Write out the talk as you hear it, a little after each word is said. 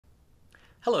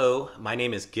Hello, my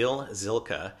name is Gil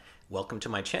Zilkha. Welcome to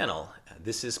my channel.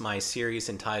 This is my series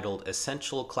entitled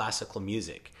Essential Classical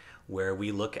Music, where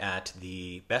we look at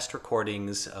the best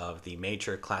recordings of the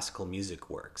major classical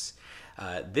music works.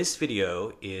 This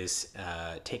video is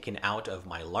taken out of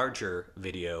my larger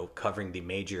video covering the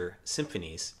major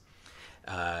symphonies.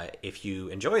 If you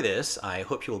enjoy this, I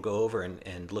hope you will go over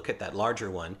and look at that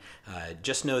larger one.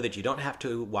 Just know that you don't have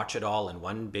to watch it all in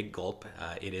one big gulp.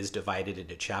 It is divided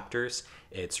into chapters.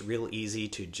 It's real easy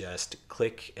to just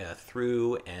click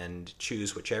through and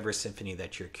choose whichever symphony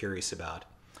that you're curious about.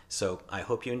 So I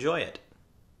hope you enjoy it.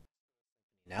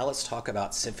 Now let's talk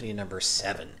about Symphony number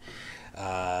 7.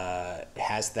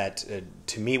 Has that,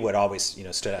 to me, what always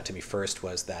stood out to me first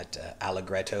was that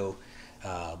allegretto.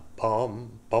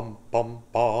 Bum bum bum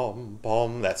bum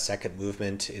bum, that second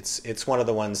movement. It's one of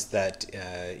the ones that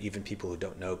even people who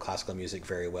don't know classical music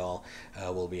very well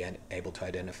will be able to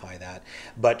identify that.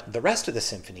 But the rest of the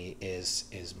symphony is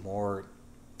more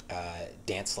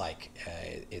dance-like.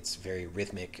 It's very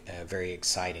rhythmic, very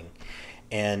exciting.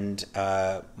 And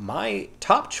my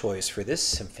top choice for this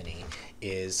symphony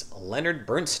is Leonard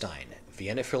Bernstein,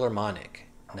 Vienna Philharmonic,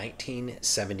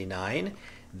 1979.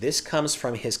 This comes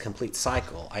from his complete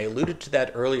cycle. I alluded to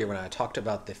that earlier when I talked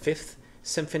about the Fifth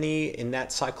Symphony in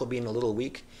that cycle being a little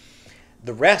weak.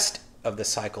 The rest of the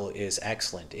cycle is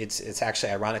excellent. It's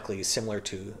actually ironically similar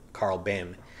to Carl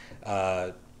Behm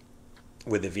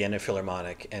with the Vienna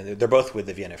Philharmonic, and they're both with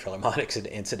the Vienna Philharmonic,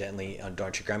 incidentally, on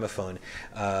Deutsche Grammophon.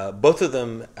 Both of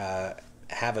them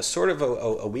have a sort of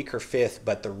a weaker fifth,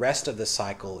 but the rest of the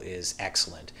cycle is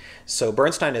excellent. So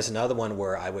Bernstein is another one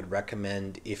where I would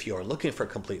recommend, if you're looking for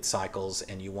complete cycles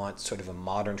and you want sort of a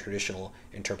modern traditional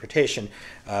interpretation,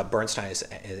 Bernstein is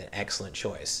an excellent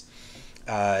choice.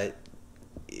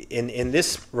 In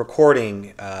this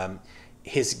recording,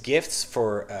 his gifts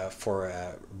for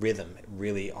rhythm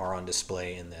really are on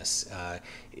display in this.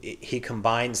 He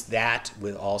combines that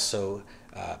with also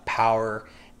power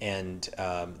and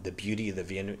the beauty of the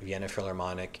Vienna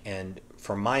Philharmonic, and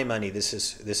for my money, this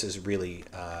is really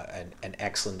an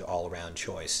excellent all-around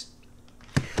choice.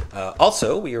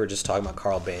 Also, we were just talking about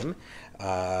Carl Behm.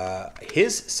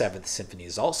 His Seventh Symphony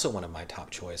is also one of my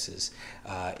top choices.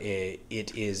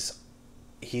 He's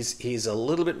a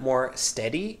little bit more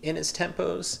steady in his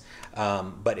tempos,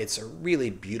 but it's a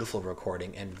really beautiful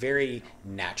recording and very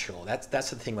natural. That's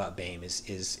the thing about Behm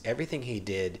is everything he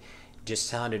did just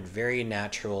sounded very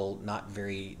natural, not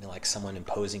very like someone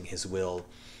imposing his will,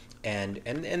 and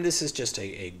this is just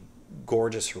a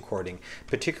gorgeous recording,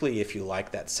 particularly if you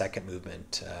like that second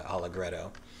movement,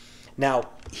 allegretto. Now,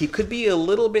 he could be a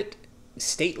little bit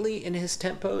stately in his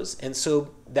tempos, and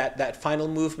so that final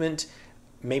movement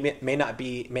may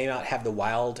not have the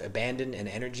wild abandon and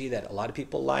energy that a lot of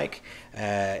people like.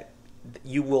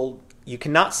 You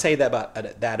cannot say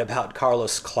that about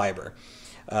Carlos Kleiber.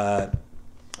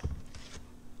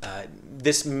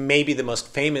 This may be the most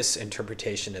famous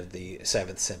interpretation of the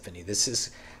Seventh Symphony. This is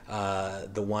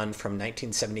the one from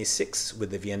 1976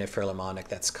 with the Vienna Philharmonic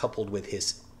that's coupled with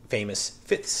his famous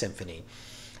Fifth Symphony.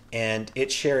 And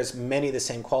it shares many of the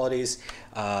same qualities.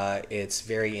 It's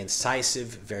very incisive,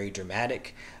 very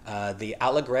dramatic. The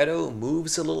allegretto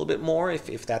moves a little bit more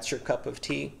if that's your cup of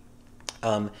tea.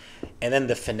 And then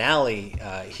the finale,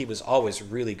 he was always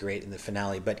really great in the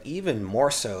finale, but even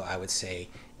more so, I would say,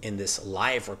 in this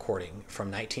live recording from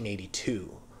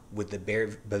 1982 with the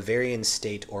Bavarian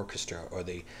State Orchestra, or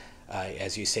the,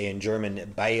 as you say in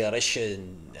German,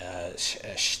 Bayerischen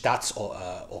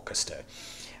Staatsorchester,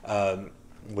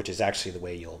 which is actually the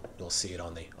way you'll see it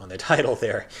on the title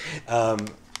there.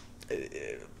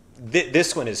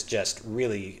 This one is just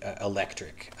really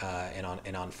electric and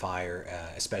on fire,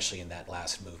 especially in that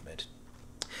last movement.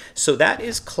 So that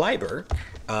is Kleiber.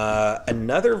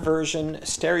 Another version,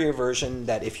 stereo version,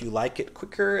 that if you like it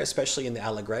quicker, especially in the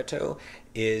allegretto,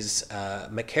 is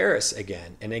Macaris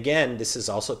again. And again, this is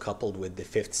also coupled with the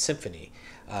Fifth Symphony.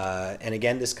 And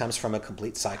again, this comes from a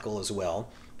complete cycle as well.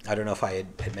 I don't know if I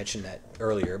had mentioned that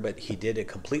earlier, but he did a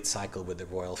complete cycle with the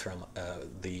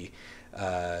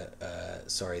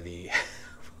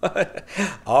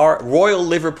our Royal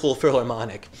Liverpool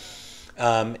Philharmonic.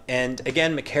 And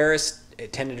again, Macaris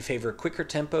tended to favor quicker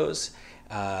tempos,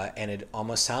 and it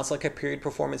almost sounds like a period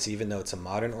performance, even though it's a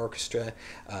modern orchestra.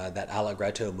 That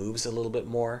allegretto moves a little bit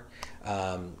more,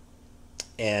 and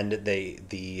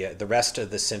the rest of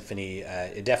the symphony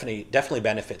it definitely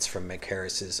benefits from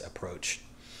Macaris's approach.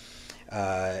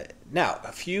 Now,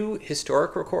 a few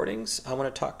historic recordings I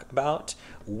want to talk about.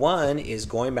 One is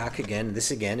going back again.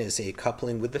 This again is a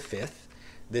coupling with the Fifth.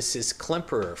 This is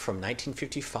Klemperer from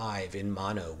 1955 in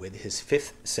mono with his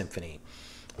Fifth Symphony.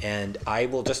 And I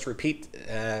will just repeat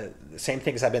the same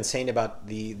things I've been saying about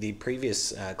the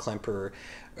previous Klemperer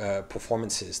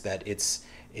performances, that it's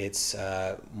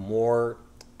more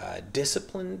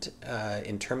disciplined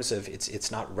in terms of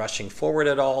it's not rushing forward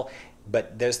at all,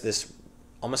 but there's this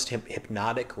almost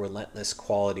hypnotic, relentless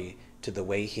quality to the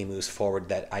way he moves forward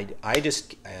that I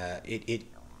just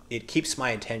it keeps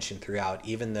my attention throughout,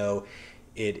 even though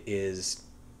it is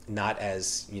not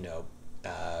as, you know,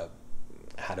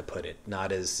 how to put it,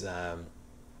 not as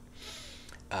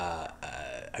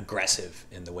aggressive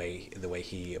in the way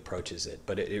he approaches it,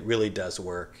 but it really does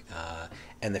work.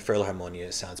 And the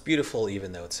Philharmonia sounds beautiful,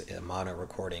 even though it's a mono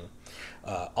recording.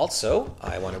 Also,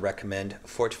 I want to recommend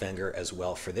Furtwängler as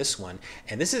well for this one.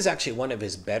 And this is actually one of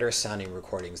his better sounding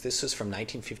recordings. This was from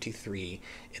 1953.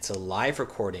 It's a live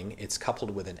recording. It's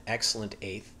coupled with an excellent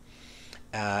eighth.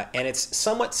 And it's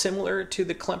somewhat similar to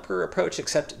the Klemperer approach,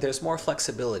 except there's more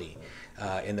flexibility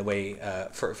in the way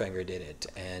Furtwängler did it,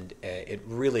 and it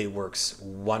really works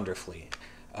wonderfully.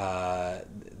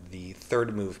 The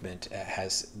third movement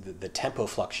has the tempo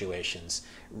fluctuations,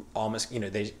 almost, you know,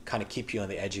 they kind of keep you on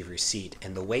the edge of your seat,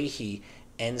 and the way he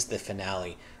ends the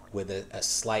finale with a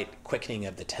slight quickening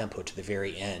of the tempo to the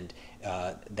very end,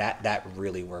 that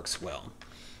really works well.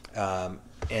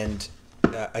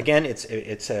 Again,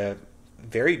 it's a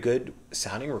very good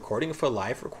sounding recording for a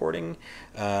live recording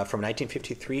from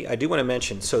 1953. I do want to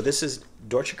mention, so this is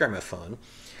Deutsche Grammophon.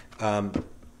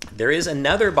 There is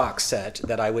another box set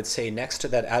that I would say next to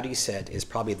that Audi set is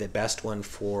probably the best one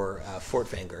for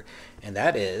Furtwängler, and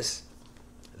that is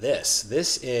this.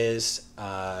 This is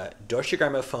Deutsche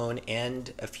Grammophon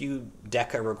and a few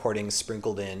Decca recordings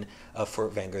sprinkled in of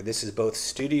Furtwängler. This is both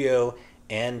studio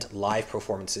and live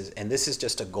performances, and this is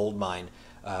just a gold mine.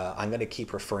 I'm going to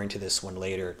keep referring to this one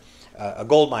later. A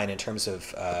gold mine in terms of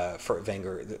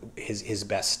Furtwängler, his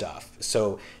best stuff.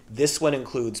 So this one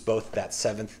includes both that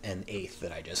seventh and eighth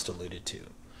that I just alluded to.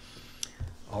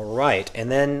 All right,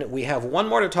 and then we have one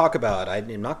more to talk about. I'm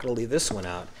not going to leave this one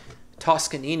out.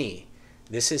 Toscanini.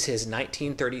 This is his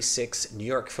 1936 New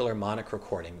York Philharmonic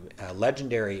recording, a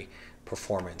legendary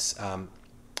performance.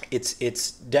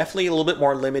 It's definitely a little bit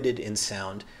more limited in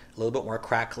sound, a little bit more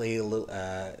crackly, a little,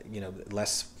 you know,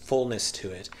 less fullness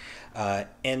to it,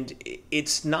 and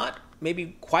it's not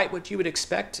maybe quite what you would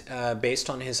expect based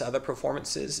on his other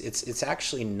performances. It's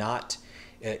actually not.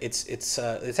 It's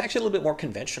actually a little bit more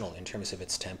conventional in terms of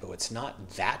its tempo. It's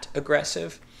not that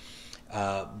aggressive,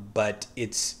 but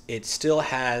it still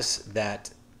has that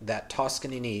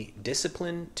Toscanini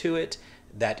discipline to it,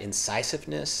 that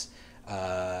incisiveness,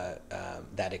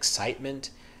 that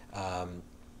excitement.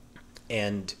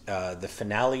 And the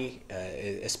finale,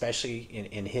 especially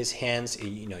in his hands,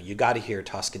 you know, you got to hear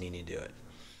Toscanini do it.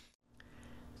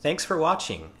 Thanks for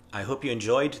watching. I hope you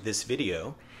enjoyed this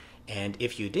video. And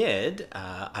if you did,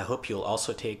 I hope you'll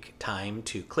also take time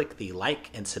to click the like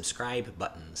and subscribe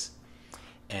buttons.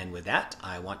 And with that,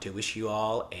 I want to wish you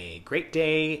all a great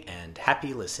day and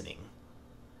happy listening.